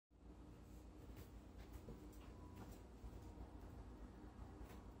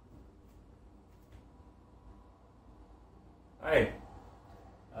Hi.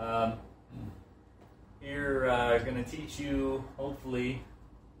 Um, Here, going to teach you, hopefully,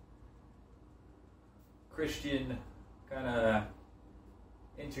 Christian kind of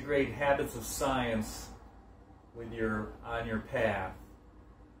integrate habits of science with on your path.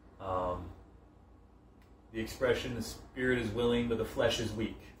 The expression, the spirit is willing, but the flesh is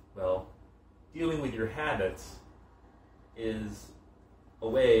weak. Well, dealing with your habits is a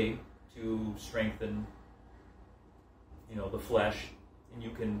way to strengthen, the flesh, and you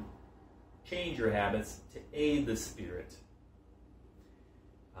can change your habits to aid the spirit.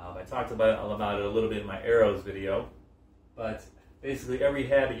 I talked about it a little bit in my arrows video, but basically every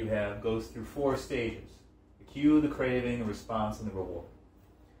habit you have goes through 4 stages: the cue, the craving, the response, and the reward.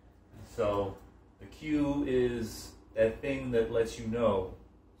 So the cue is that thing that lets you know.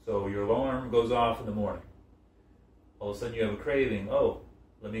 So your alarm goes off in the morning. All of a sudden you have a craving. Oh,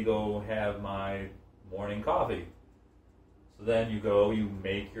 let me go have my morning coffee. So then you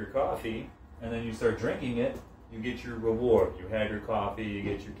make your coffee, and then you start drinking it. You get your reward. You have your coffee, you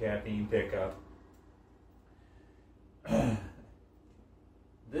get your caffeine pickup.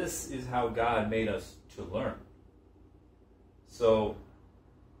 This is how God made us to learn. So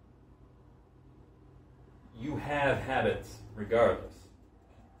you have habits regardless.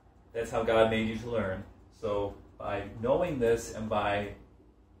 That's how God made you to learn. So by knowing this and by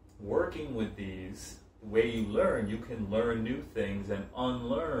working with these, the way you learn, you can learn new things and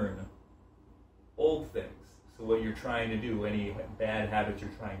unlearn old things. So what you're trying to do, any bad habits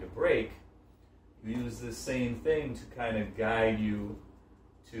you're trying to break, you use this same thing to kind of guide you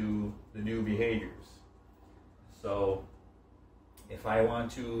to the new behaviors. So if I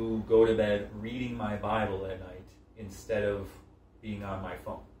want to go to bed reading my Bible at night instead of being on my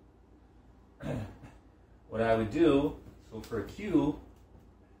phone, what I would do, so for a cue,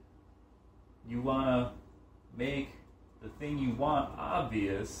 you want to make the thing you want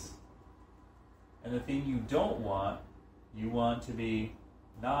obvious, and the thing you don't want, you want to be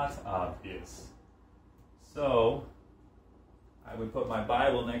not obvious. So I would put my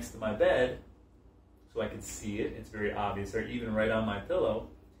Bible next to my bed so I could see it. It's very obvious, or even right on my pillow.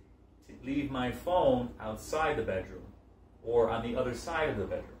 To leave my phone outside the bedroom or on the other side of the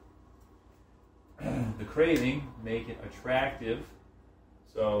bedroom. The craving, make it attractive.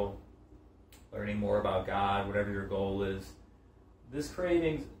 So learning more about God, whatever your goal is. This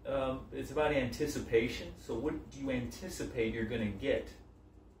craving, it's about anticipation. So what do you anticipate you're going to get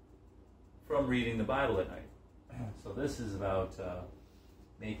from reading the Bible at night? So this is about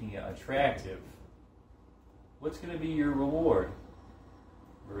making it attractive. What's going to be your reward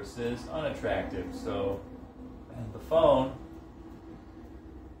versus unattractive? So the phone,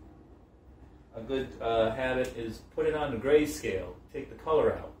 a good habit is put it on the grayscale. Take the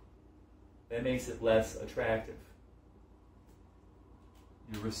color out. That makes it less attractive.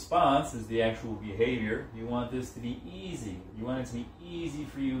 Your response is the actual behavior. You want this to be easy. You want it to be easy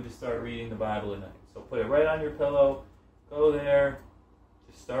for you to start reading the Bible at night. So put it right on your pillow. Go there.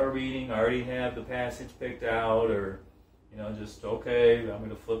 Just start reading. I already have the passage picked out, or just okay, I'm going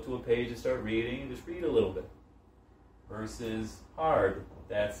to flip to a page and start reading, and just read a little bit. Versus hard.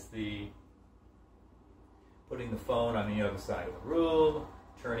 That's the putting the phone on the other side of the room,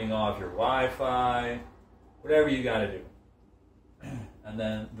 turning off your Wi-Fi, whatever you got to do. And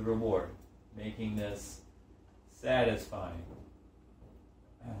then the reward, making this satisfying.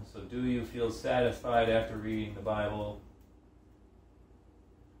 So do you feel satisfied after reading the Bible?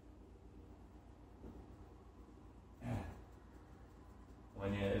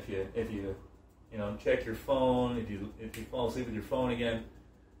 When if you check your phone, if you fall asleep with your phone again,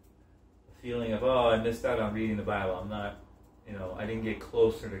 the feeling of, I missed out on reading the Bible. I'm not, I didn't get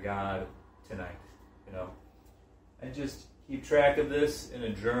closer to God tonight. And just keep track of this in a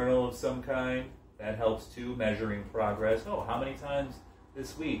journal of some kind. That helps too, measuring progress. How many times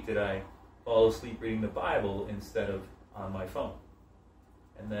this week did I fall asleep reading the Bible instead of on my phone?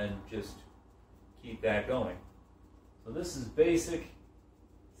 And then just keep that going. So this is basic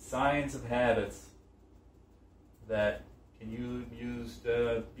science of habits that can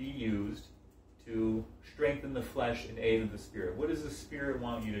be used to strengthen the flesh and aid the spirit. What does the Spirit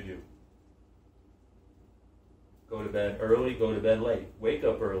want you to do? Go to bed early, go to bed late. Wake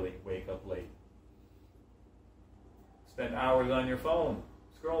up early, wake up late. Spend hours on your phone,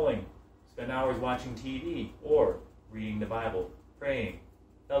 scrolling. Spend hours watching TV or reading the Bible, praying,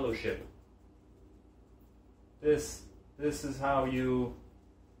 fellowship. This is how you,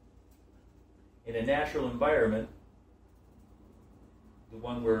 in a natural environment, the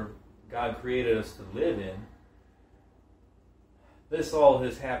one where God created us to live in, this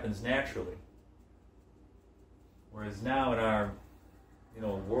happens naturally. Whereas now in our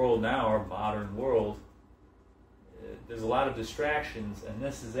world now, our modern world, there's a lot of distractions, and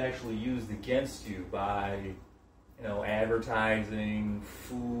this is actually used against you by advertising,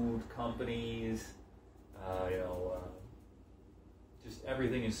 food companies, just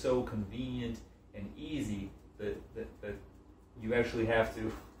everything is so convenient and easy that you actually have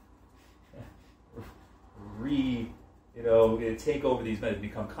to take over these methods,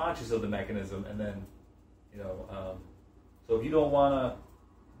 become conscious of the mechanism, and then so if you don't want to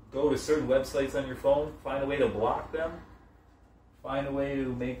go to certain websites on your phone, find a way to block them, find a way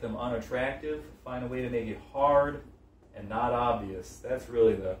to make them unattractive, find a way to make it hard and not obvious. That's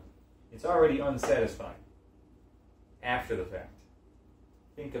really it's already unsatisfying after the fact.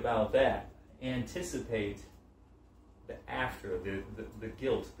 Think about that. Anticipate the after, the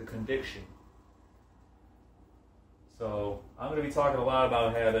guilt, the conviction. So I'm going to be talking a lot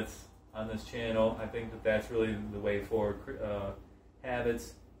about habits on this channel. I think that's really the way forward.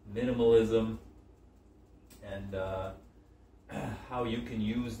 Habits, minimalism, and how you can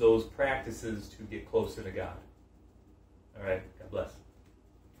use those practices to get closer to God. All right, God bless.